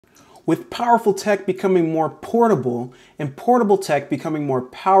With powerful tech becoming more portable and portable tech becoming more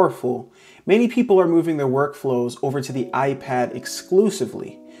powerful, many people are moving their workflows over to the iPad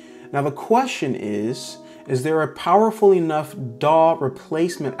exclusively. Now the question is there a powerful enough DAW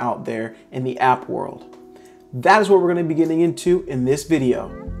replacement out there in the app world? That is what we're going to be getting into in this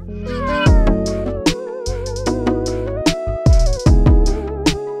video.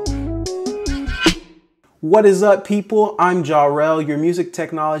 What is up, people? I'm Jahrell, your music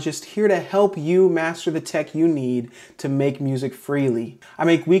technologist, here to help you master the tech you need to make music freely. I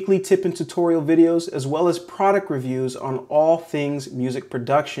make weekly tip and tutorial videos as well as product reviews on all things music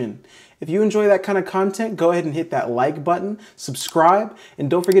production. If you enjoy that kind of content, go ahead and hit that like button, subscribe, and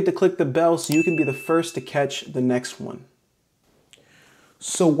don't forget to click the bell so you can be the first to catch the next one.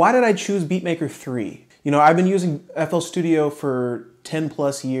 So why did I choose BeatMaker 3? You know, I've been using FL Studio for 10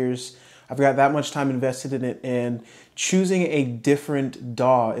 plus years. I've got that much time invested in it, and choosing a different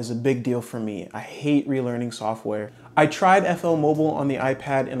DAW is a big deal for me. I hate relearning software. I tried FL Mobile on the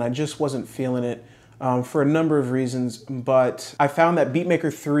iPad and I just wasn't feeling it for a number of reasons, but I found that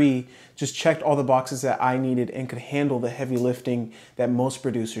BeatMaker 3 just checked all the boxes that I needed and could handle the heavy lifting that most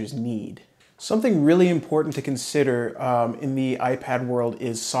producers need. Something really important to consider in the iPad world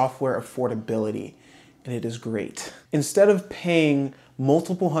is software affordability, and it is great. Instead of paying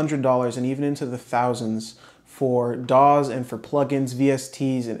multiple $100s and even into the thousands for DAWs and for plugins,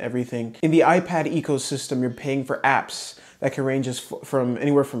 VSTs, and everything, in the iPad ecosystem, you're paying for apps that can range from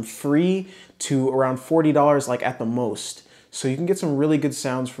anywhere from free to around $40, like at the most. So you can get some really good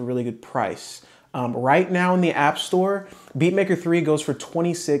sounds for a really good price. Right now in the App Store, BeatMaker 3 goes for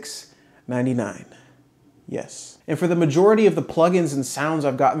 $26.99. Yes. And for the majority of the plugins and sounds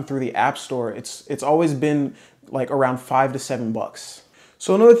I've gotten through the App Store, it's always been like around $5 to $7.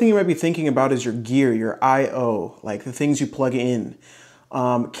 So another thing you might be thinking about is your gear, your I/O, like the things you plug in.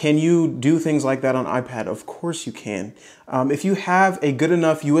 Can you do things like that on iPad? Of course you can. If you have a good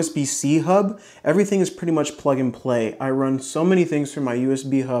enough USB-C hub, everything is pretty much plug and play. I run so many things through my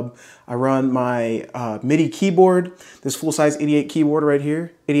USB hub. I run my MIDI keyboard, this full-size 88 keyboard right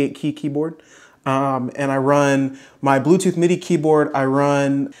here, 88 key keyboard. And I run my Bluetooth MIDI keyboard. I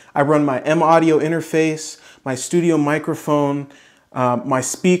run my M audio interface, my studio microphone, my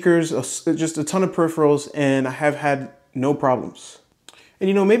speakers, just a ton of peripherals, and I have had no problems. And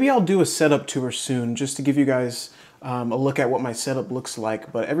you know, maybe I'll do a setup tour soon just to give you guys a look at what my setup looks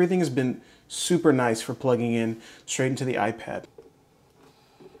like, but everything has been super nice for plugging in straight into the iPad.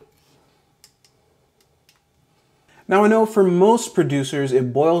 Now I know for most producers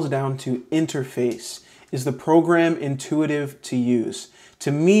it boils down to interface. Is the program intuitive to use?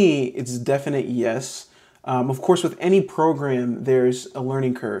 To me, it's a definite yes. Of course, with any program, there's a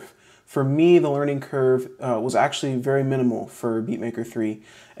learning curve. For me, the learning curve was actually very minimal for BeatMaker 3.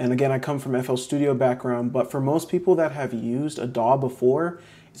 And again, I come from FL Studio background, but for most people that have used a DAW before,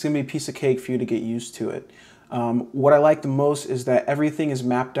 it's gonna be a piece of cake for you to get used to it. What I like the most is that everything is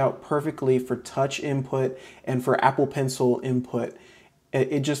mapped out perfectly for touch input and for Apple Pencil input.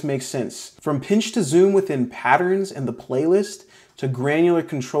 It just makes sense. From pinch to zoom within patterns and the playlist to granular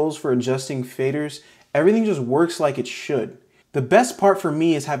controls for adjusting faders, everything just works like it should. The best part for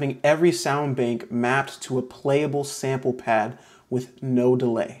me is having every sound bank mapped to a playable sample pad with no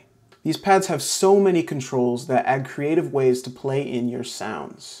delay. These pads have so many controls that add creative ways to play in your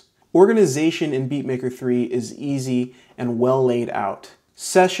sounds. Organization in BeatMaker 3 is easy and well laid out.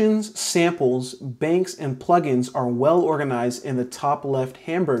 Sessions, samples, banks, and plugins are well organized in the top left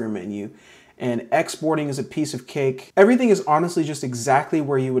hamburger menu, and exporting is a piece of cake. Everything is honestly just exactly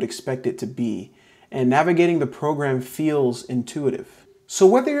where you would expect it to be, and navigating the program feels intuitive. So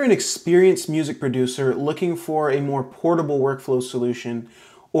whether you're an experienced music producer looking for a more portable workflow solution,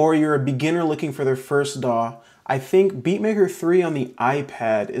 or you're a beginner looking for their first DAW, I think BeatMaker 3 on the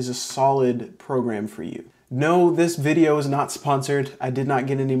iPad is a solid program for you. No, this video is not sponsored. I did not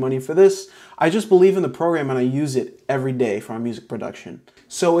get any money for this. I just believe in the program and I use it every day for my music production.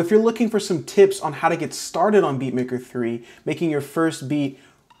 So if you're looking for some tips on how to get started on BeatMaker 3, making your first beat,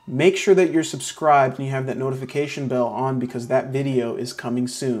 make sure that you're subscribed and you have that notification bell on because that video is coming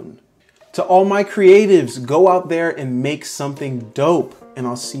soon. To all my creatives, go out there and make something dope, and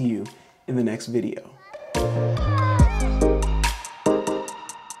I'll see you in the next video.